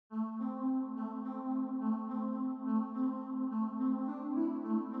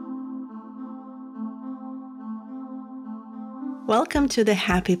Welcome to the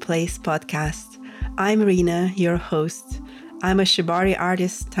Happy Place podcast. I'm Rena, your host. I'm a Shibari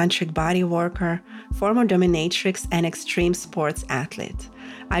artist, tantric body worker, former dominatrix, and extreme sports athlete.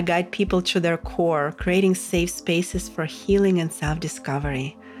 I guide people to their core, creating safe spaces for healing and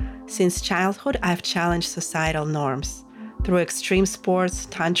self-discovery. Since childhood, I've challenged societal norms. Through extreme sports,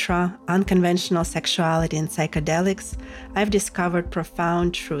 tantra, unconventional sexuality, and psychedelics, I've discovered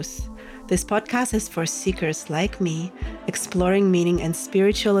profound truths. This podcast is for seekers like me, exploring meaning and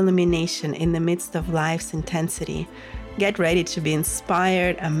spiritual illumination in the midst of life's intensity. Get ready to be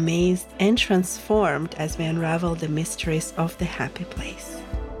inspired, amazed, and transformed as we unravel the mysteries of the happy place.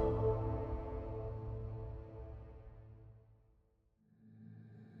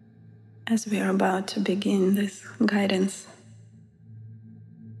 As we are about to begin this guidance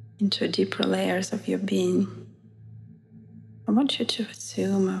into deeper layers of your being, I want you to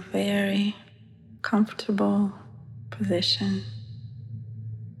assume a very comfortable position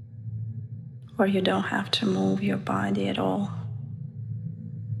where you don't have to move your body at all.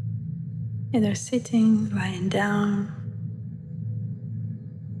 Either sitting, lying down.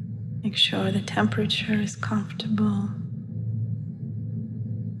 Make sure the temperature is comfortable.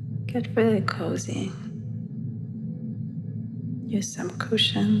 Get really cozy. Use some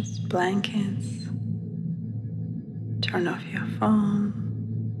cushions, blankets. Turn off your phone.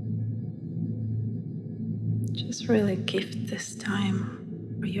 Just really gift this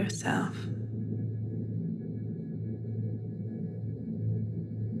time for yourself.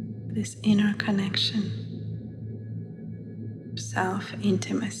 This inner connection,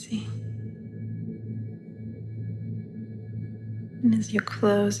 self-intimacy. And as you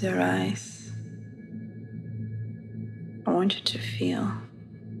close your eyes, I want you to feel,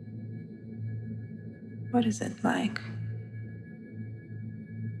 what is it like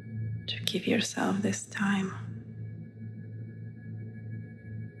to give yourself this time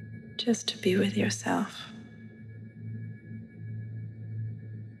just to be with yourself,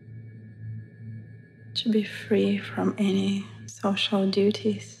 to be free from any social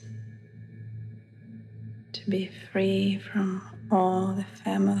duties, to be free from all the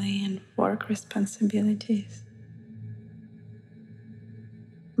family and work responsibilities.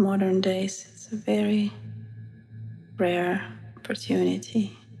 Modern days, it's a very rare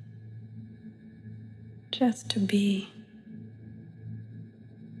opportunity just to be,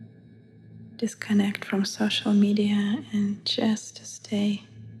 disconnect from social media and just to stay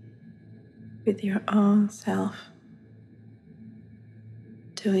with your own self,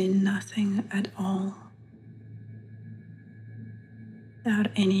 doing nothing at all, without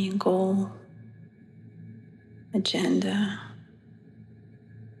any goal, agenda,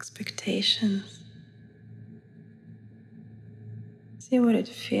 expectations. See what it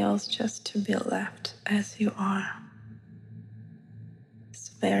feels just to be left as you are, this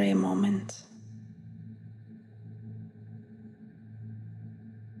very moment.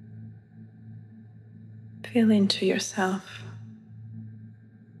 Feel into yourself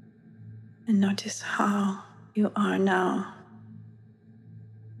and notice how you are now.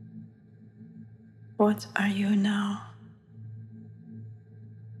 What are you now?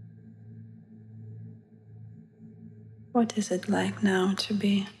 What is it like now to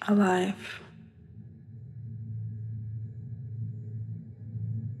be alive?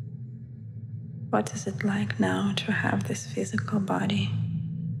 What is it like now to have this physical body?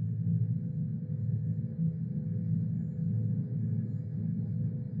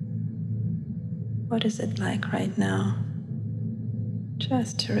 What is it like right now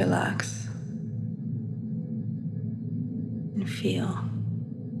just to relax and feel?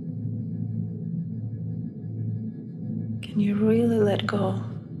 Can you really let go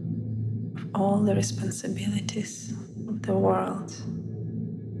of all the responsibilities of the world,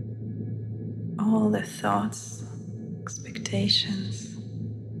 all the thoughts, expectations,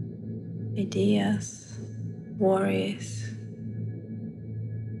 ideas, worries?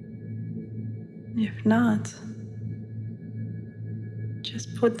 If not,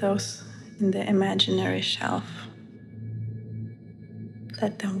 just put those in the imaginary shelf.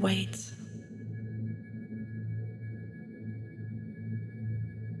 Let them wait.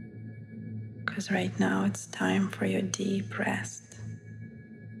 Because right now it's time for your deep rest.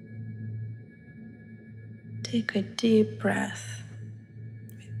 Take a deep breath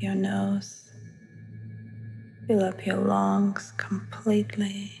with your nose. Fill up your lungs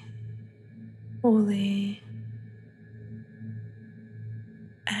completely, fully.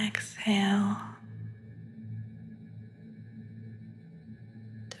 Exhale.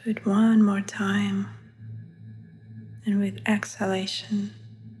 Do it one more time. And with exhalation,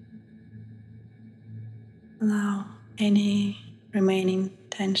 allow any remaining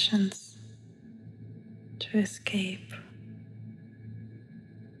tensions to escape.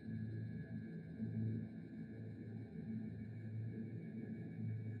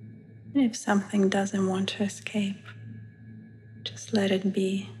 And if something doesn't want to escape, just let it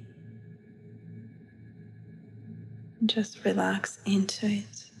be. Just relax into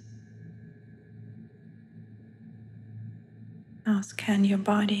it. Now scan your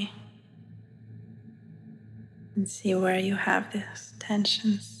body and see where you have these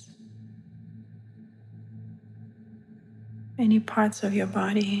tensions. Any parts of your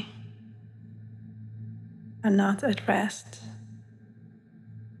body are not at rest.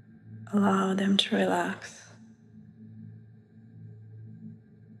 Allow them to relax.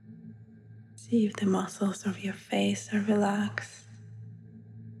 See if the muscles of your face are relaxed.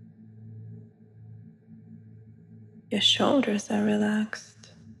 Your shoulders are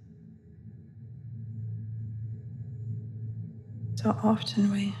relaxed. So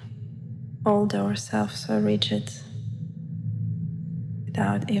often we hold ourselves so rigid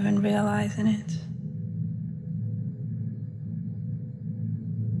without even realizing it.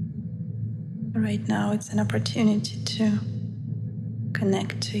 Right now, it's an opportunity to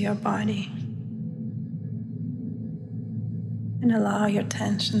connect to your body and allow your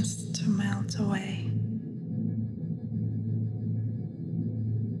tensions to melt away.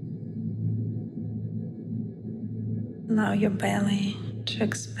 Allow your belly to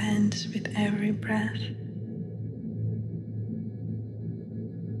expand with every breath.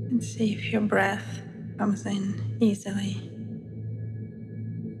 And see if your breath comes in easily,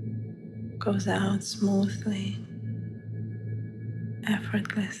 goes out smoothly,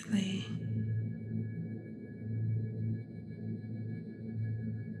 effortlessly.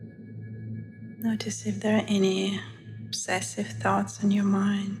 Notice if there are any obsessive thoughts in your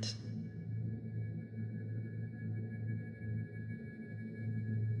mind.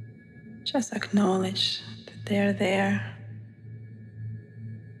 Just acknowledge that they're there.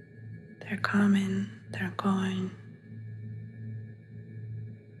 They're coming, they're going.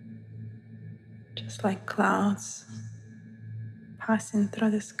 Just like clouds passing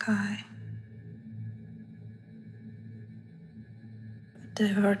through the sky.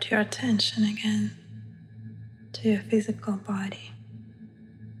 Divert your attention again to your physical body.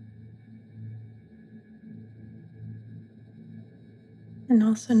 And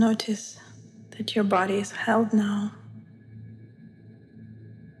also notice that your body is held now.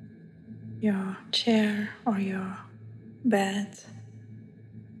 Your chair or your bed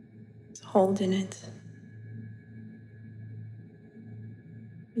is holding it.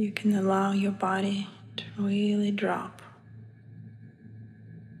 You can allow your body to really drop,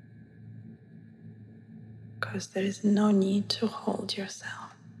 because there is no need to hold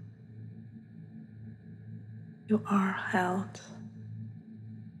yourself. You are held.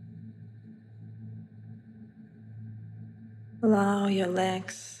 Allow your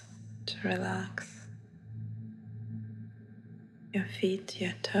legs to relax, your feet,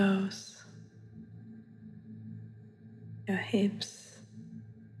 your toes, your hips,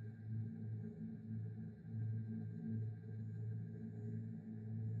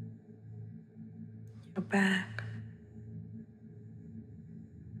 your back,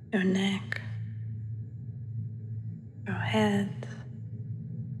 your neck, your head,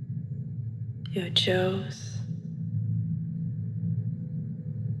 your jaws,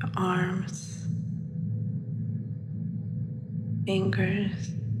 your arms,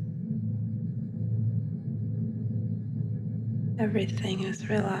 fingers. Everything is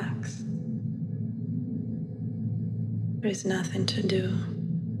relaxed. There is nothing to do,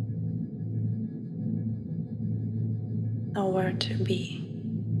 nowhere to be.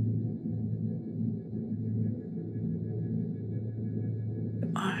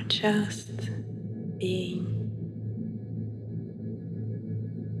 You are just being.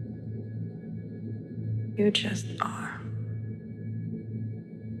 You just are.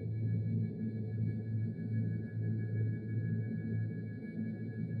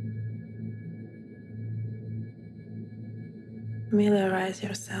 Familiarize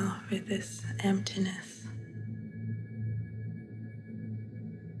yourself with this emptiness.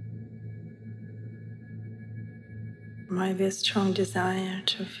 There might be a strong desire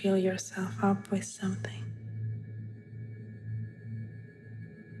to fill yourself up with something.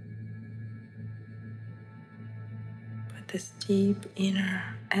 But this deep inner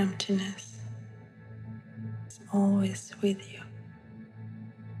emptiness is always with you.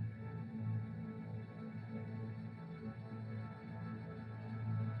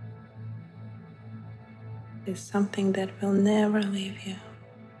 It's something that will never leave you.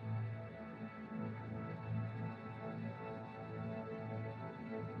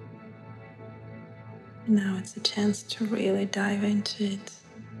 Now it's a chance to really dive into it,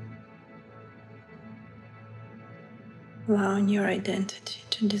 allowing your identity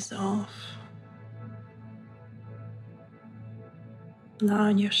to dissolve,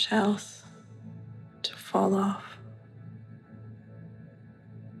 allowing your shells to fall off,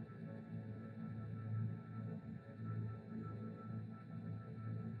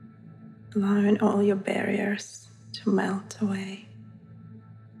 allowing all your barriers to melt away.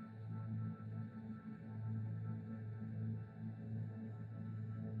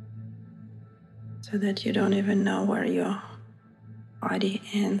 So that you don't even know where your body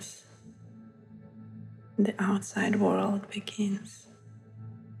ends and the outside world begins.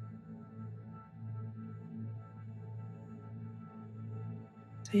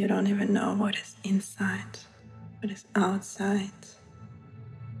 So you don't even know what is inside, what is outside.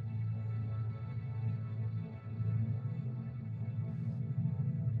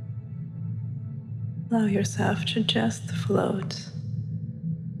 Allow yourself to just float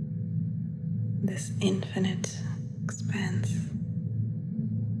in this infinite expanse.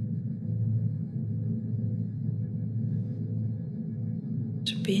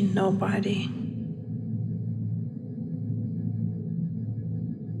 To be nobody.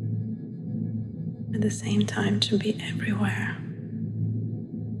 At the same time, to be everywhere.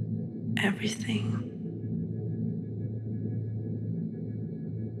 Everything.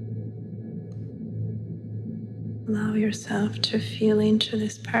 Allow yourself to feel into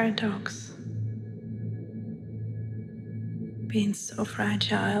this paradox. Being so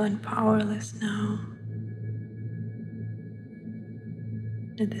fragile and powerless now.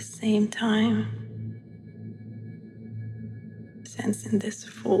 At the same time, sensing this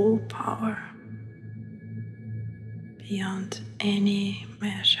full power beyond any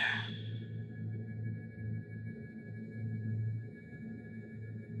measure.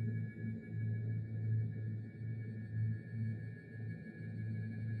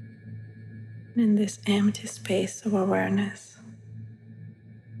 In this empty space of awareness,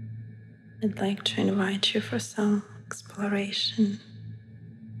 I'd like to invite you for some exploration.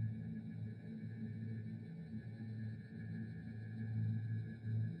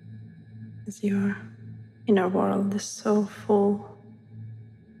 As your inner world is so full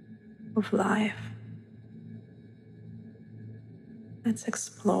of life, let's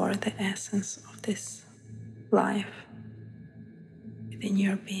explore the essence of this life within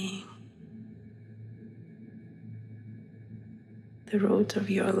your being, the root of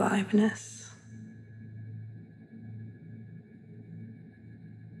your aliveness.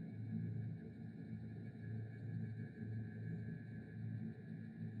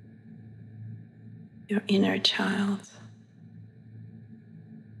 Your inner child.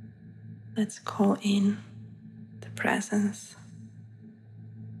 Let's call in the presence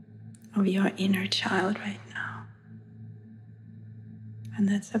of your inner child right now. And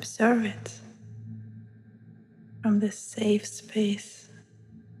let's observe it from this safe space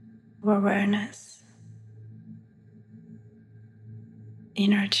of awareness.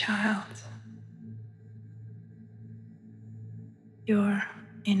 Inner child. Your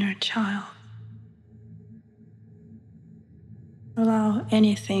inner child. Allow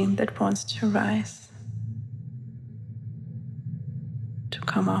anything that wants to rise to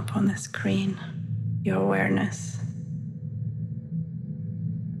come up on the screen, your awareness.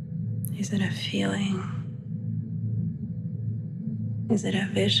 Is it a feeling? Is it a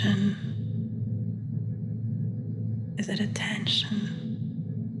vision? Is it a tension?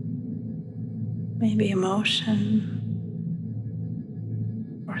 Maybe emotion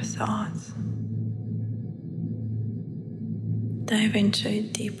or thoughts? Dive into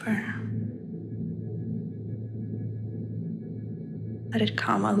it deeper. Let it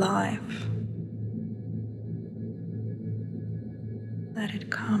come alive. Let it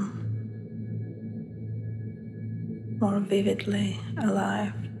come more vividly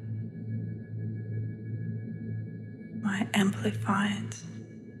alive, more amplified.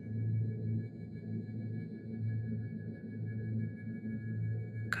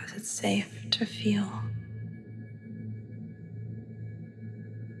 Because it's safe to feel.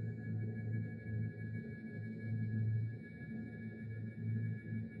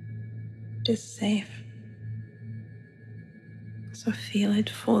 It is safe. So feel it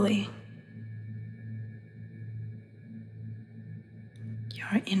fully.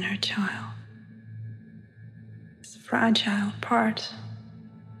 Your inner child. This fragile part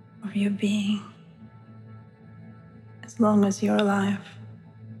of your being. As long as you're alive,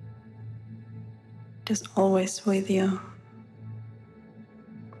 it is always with you.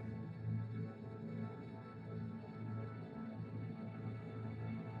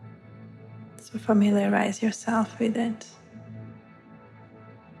 It's So familiarize yourself with it.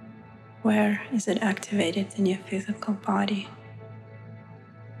 Where is it activated in your physical body?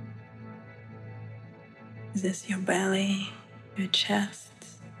 Is this your belly, your chest,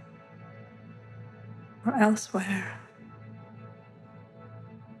 or elsewhere?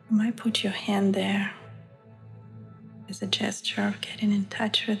 You might put your hand there as a gesture of getting in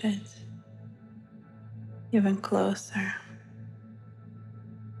touch with it, even closer.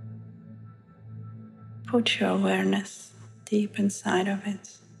 Put your awareness deep inside of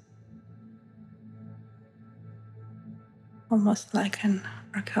it, almost like an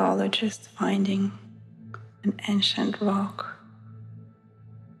archaeologist finding an ancient rock,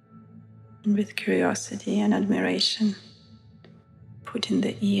 and with curiosity and admiration, putting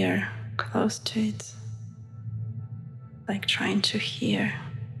the ear close to it, like trying to hear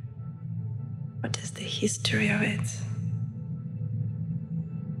what is the history of it,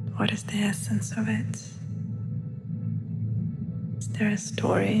 what is the essence of it. Is there a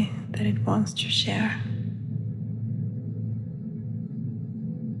story that it wants to share?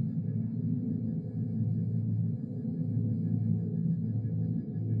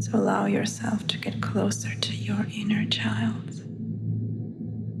 So allow yourself to get closer to your inner child,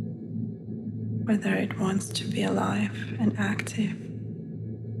 whether it wants to be alive and active,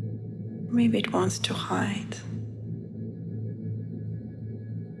 or maybe it wants to hide.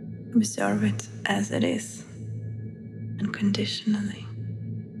 Observe it as it is, unconditionally,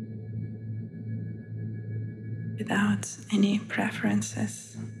 without any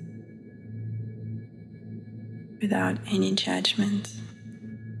preferences, without any judgment,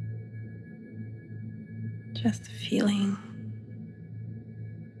 just feeling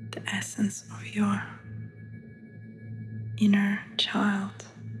the essence of your inner child,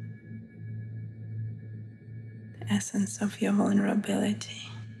 the essence of your vulnerability,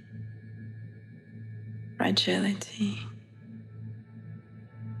 fragility,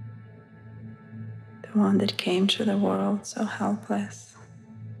 the one that came to the world so helpless,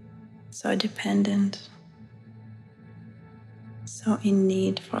 so dependent, so in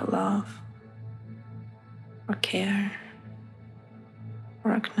need for love, for care,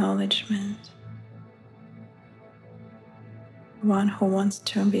 for acknowledgement, one who wants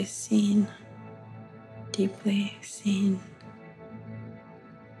to be seen, deeply seen,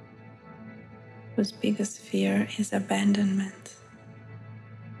 whose biggest fear is abandonment.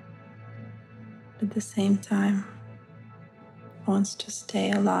 At the same time, wants to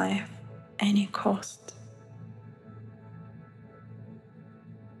stay alive at any cost.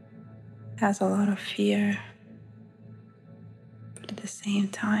 Has a lot of fear, but at the same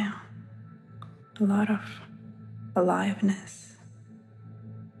time, a lot of aliveness,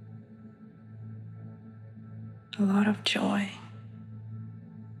 a lot of joy,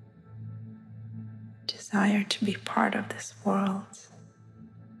 desire to be part of this world.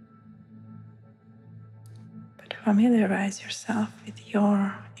 But familiarize yourself with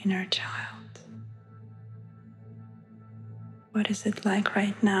your inner child. What is it like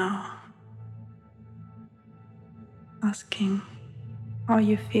right now? Asking, how are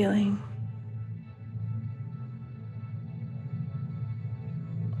you feeling?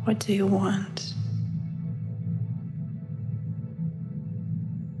 What do you want?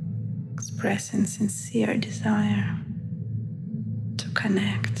 Expressing sincere desire to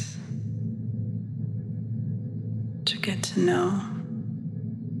connect, to get to know.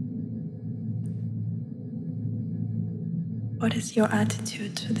 What is your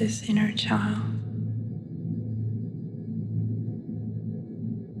attitude to this inner child?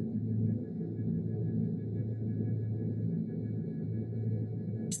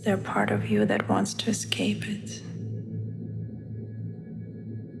 Is there a part of you that wants to escape it?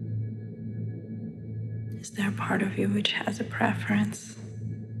 Is there a part of you which has a preference?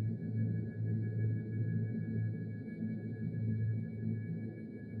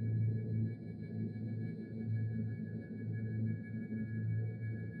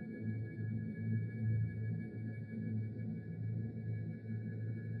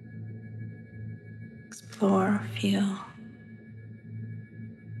 Explore, feel.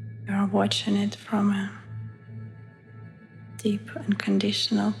 You're watching it from a deep,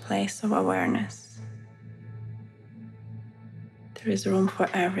 unconditional place of awareness. There is room for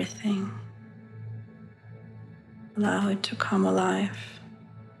everything. Allow it to come alive,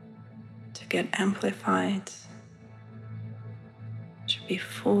 to get amplified, to be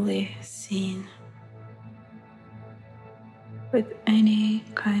fully seen with any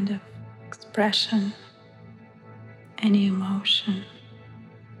kind of expression, any emotion,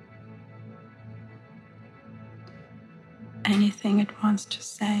 anything it wants to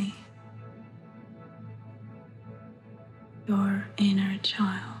say. your inner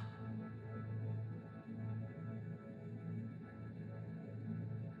child.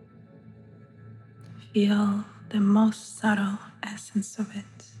 Feel the most subtle essence of it.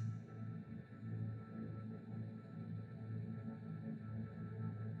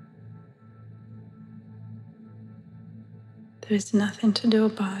 There is nothing to do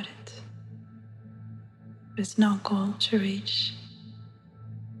about it. There is no goal to reach.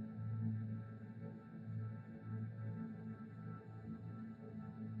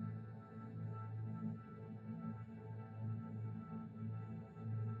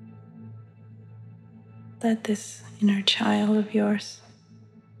 Let this inner child of yours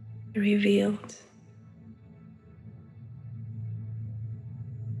be revealed.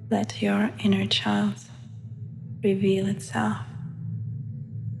 Let your inner child reveal itself.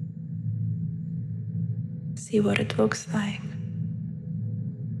 See what it looks like.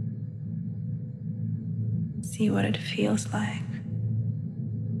 See what it feels like.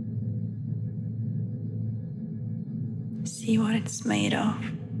 See what it's made of.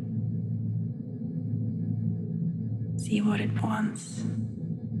 See what it wants.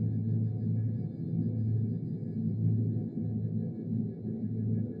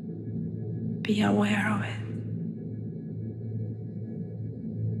 Be aware of it.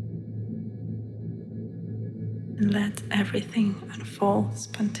 And let everything unfold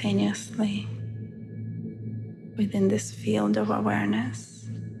spontaneously within this field of awareness.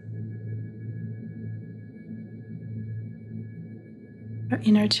 Your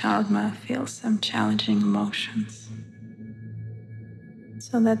inner child might feel some challenging emotions,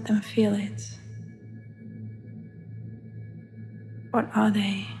 so let them feel it. What are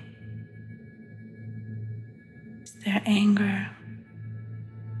they? Is there anger?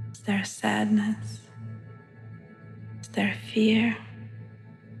 Is there sadness? Is there fear?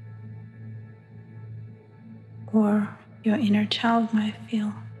 Or your inner child might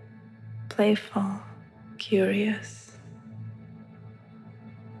feel playful, curious,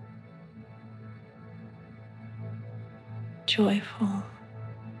 joyful.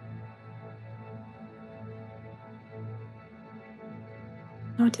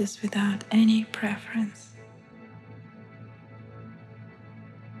 Notice without any preference.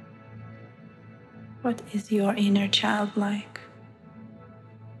 What is your inner child like?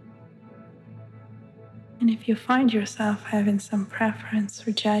 And if you find yourself having some preference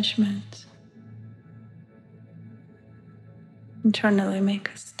or judgment, internally make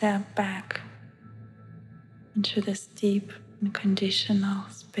a step back into this deep unconditional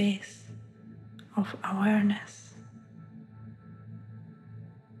space of awareness.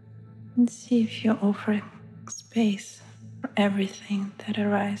 And see if you offer space for everything that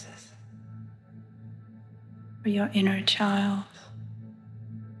arises, for your inner child,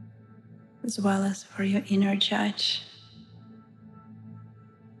 as well as for your inner judge.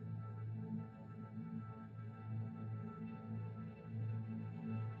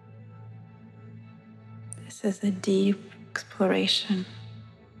 This is a deep exploration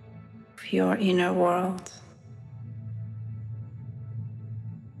of your inner world.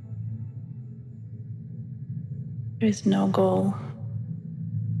 There is no goal.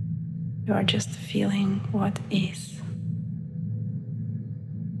 You are just feeling what is.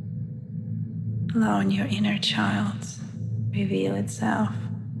 Allowing your inner child reveal itself.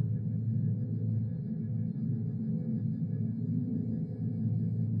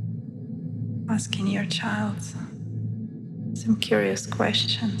 Asking your child some curious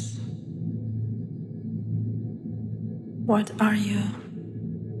questions. What are you?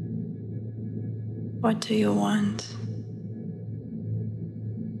 What do you want?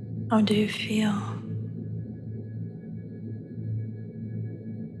 How do you feel?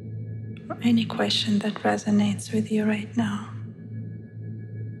 Or any question that resonates with you right now.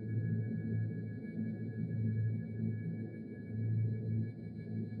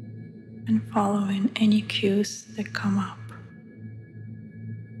 And following any cues that come up.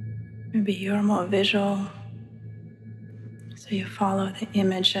 Maybe you're more visual, so you follow the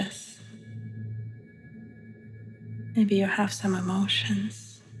images. Maybe you have some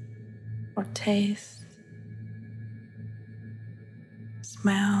emotions or taste,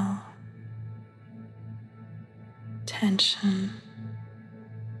 smell, tension.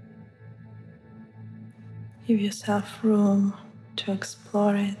 Give yourself room to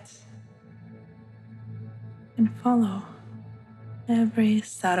explore it and follow every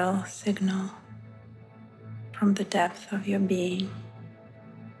subtle signal from the depth of your being.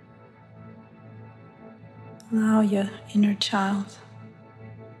 Allow your inner child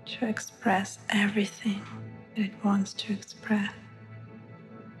to express everything that it wants to express.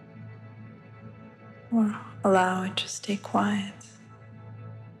 or allow it to stay quiet.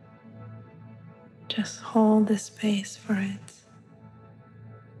 Just hold the space for it.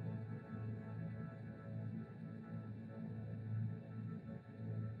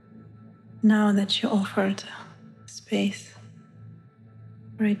 Now that you offered space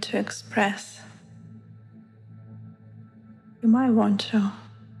for it to express, you might want to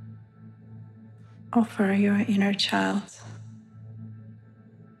offer your inner child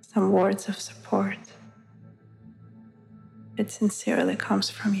some words of support that sincerely comes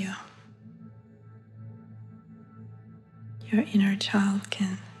from you. Your inner child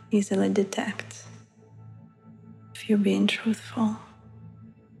can easily detect if you're being truthful.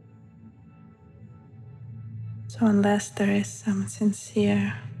 So unless there is some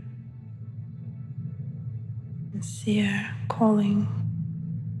sincere calling,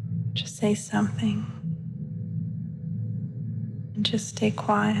 just say something and just stay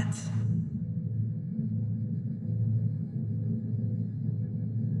quiet.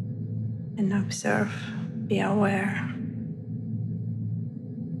 And observe, be aware.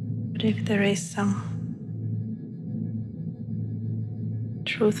 But if there is some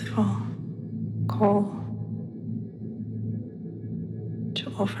truthful call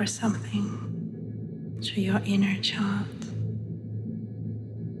to offer something to your inner child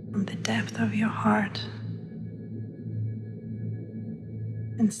from the depth of your heart,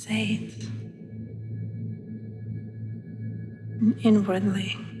 and say it. And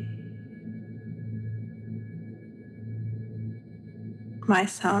inwardly, it might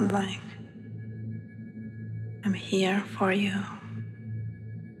sound like, I'm here for you.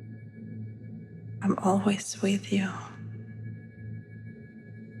 I'm always with you.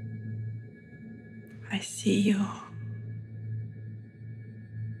 I see you.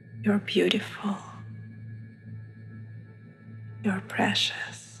 You're beautiful. You're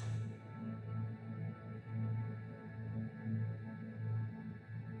precious.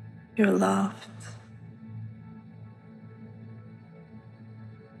 You're loved.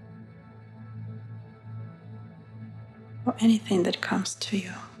 Or anything that comes to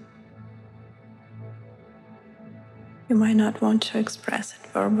you. You might not want to express it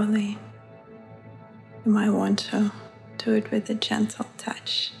verbally. You might want to do it with a gentle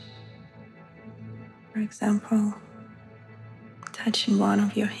touch. For example, touching one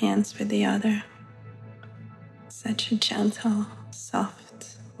of your hands with the other. Such a gentle,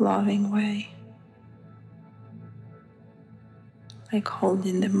 soft, loving way. Like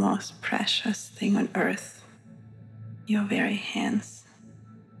holding the most precious thing on earth, your very hands.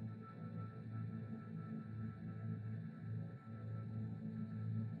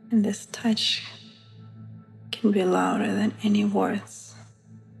 And this touch can be louder than any words,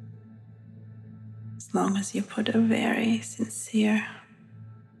 as long as you put a very sincere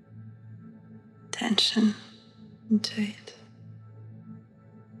attention into it.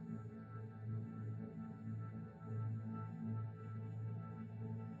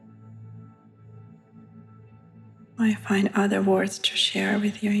 You might find other words to share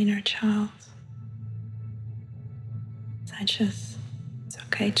with your inner child, such as, it's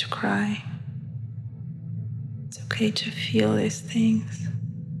okay to cry. It's okay to feel these things.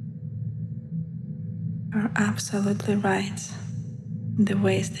 You're absolutely right in the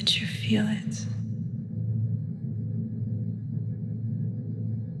ways that you feel it.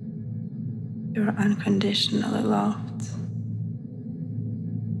 You're unconditionally loved.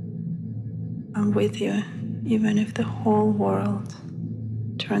 I'm with you, even if the whole world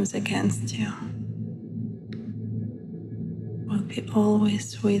turns against you. I'll be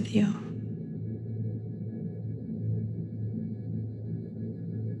always with you.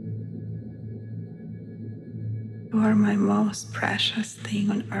 You are my most precious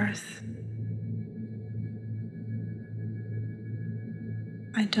thing on earth.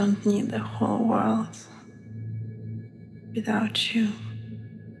 I don't need the whole world without you.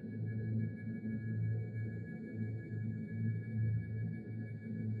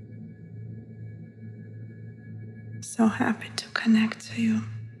 So happy to connect to you.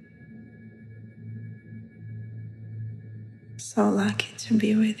 So lucky to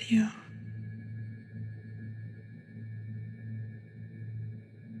be with you.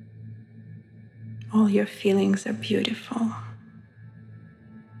 All your feelings are beautiful.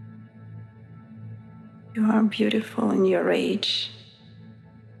 You are beautiful in your rage.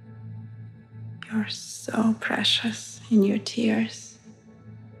 You're so precious in your tears.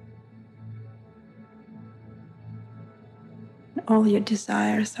 All your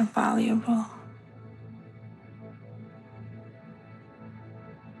desires are valuable.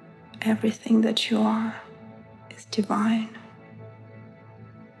 Everything that you are is divine.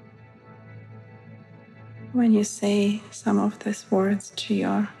 When you say some of these words to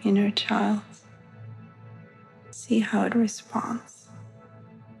your inner child, see how it responds.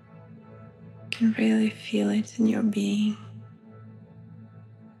 You can really feel it in your being.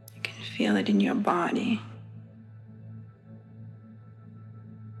 You can feel it in your body.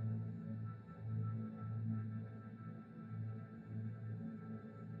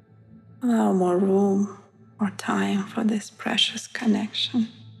 Allow more room or time for this precious connection.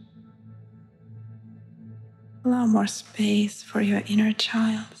 Allow more space for your inner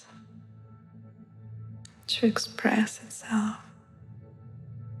child to express itself.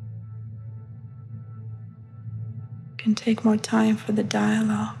 You can take more time for the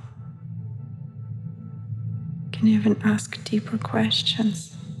dialogue. You can even ask deeper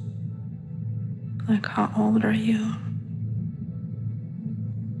questions, like how old are you?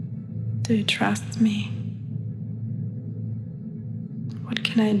 Do you trust me? What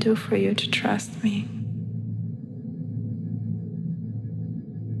can I do for you to trust me?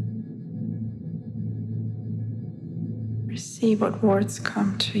 See what words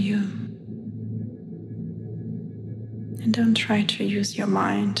come to you. And don't try to use your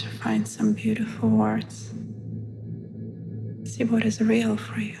mind to find some beautiful words. See what is real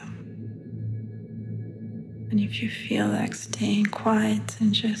for you. And if you feel like staying quiet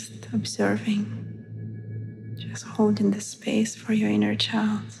and just observing, just holding the space for your inner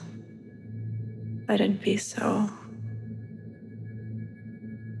child, let it be so.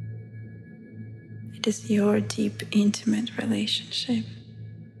 It is your deep, intimate relationship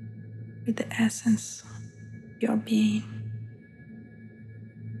with the essence of your being.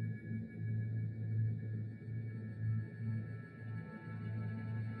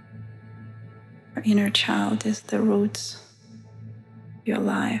 Your inner child is the roots of your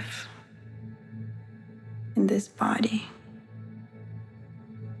life in this body.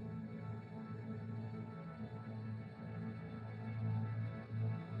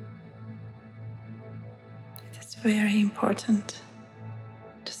 It is very important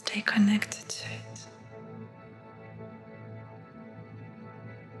to stay connected to it.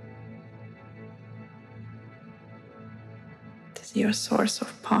 It is your source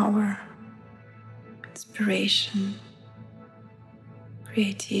of power, inspiration,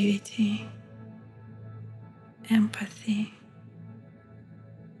 creativity, empathy.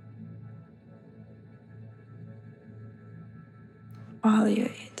 Value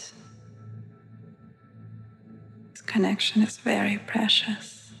it. This connection is very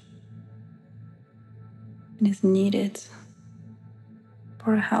precious and is needed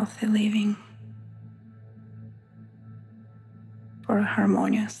for a healthy living, for a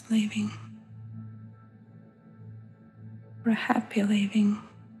harmonious living, for a happy living.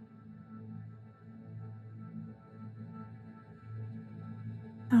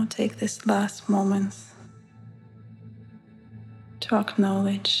 Now take this last moments to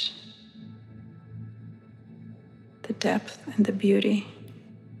acknowledge the depth and the beauty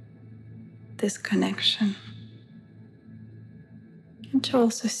of this connection, and to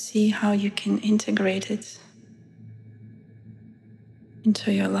also see how you can integrate it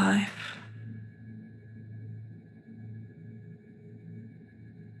into your life.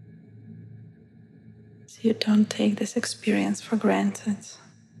 So you don't take this experience for granted.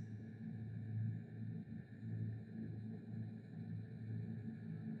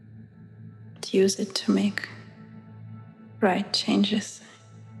 But use it to make right changes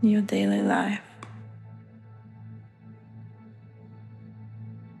in your daily life.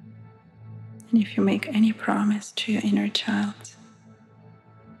 And if you make any promise to your inner child,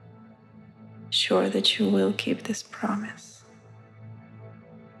 sure that you will keep this promise.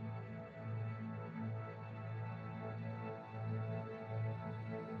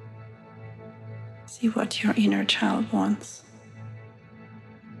 See what your inner child wants.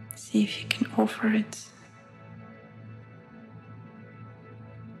 See if you can offer it.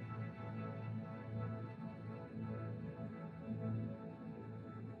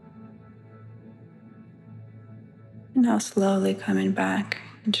 And now slowly coming back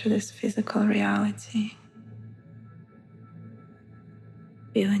into this physical reality.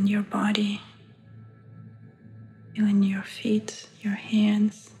 Feeling your body, feeling your feet, your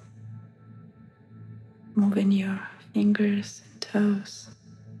hands, moving your fingers and toes.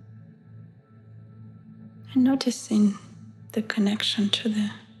 And noticing the connection to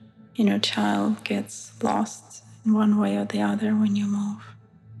the inner child gets lost in one way or the other when you move.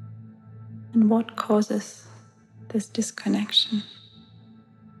 And what causes this disconnection?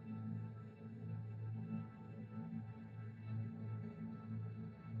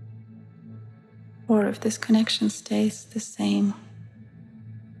 Or if this connection stays the same,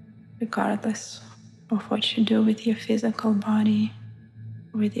 regardless of what you do with your physical body,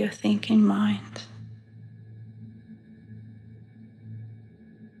 with your thinking mind.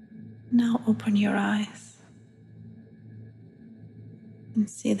 Now open your eyes and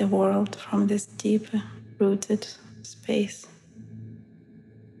see the world from this deep rooted space,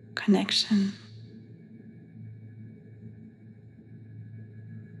 connection.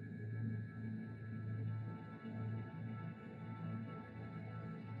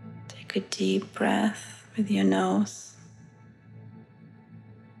 Take a deep breath with your nose.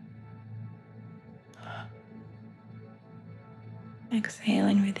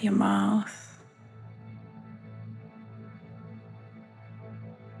 Exhaling with your mouth.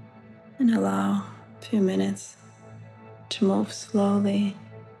 And allow a few minutes to move slowly,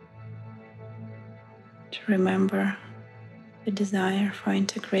 to remember the desire for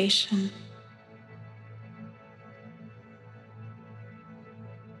integration,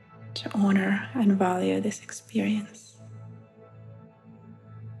 to honor and value this experience.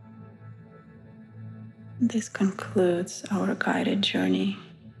 This concludes our guided journey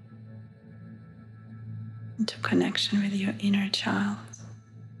into connection with your inner child.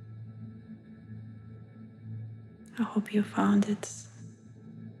 I hope you found it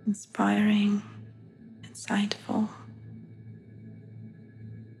inspiring, insightful,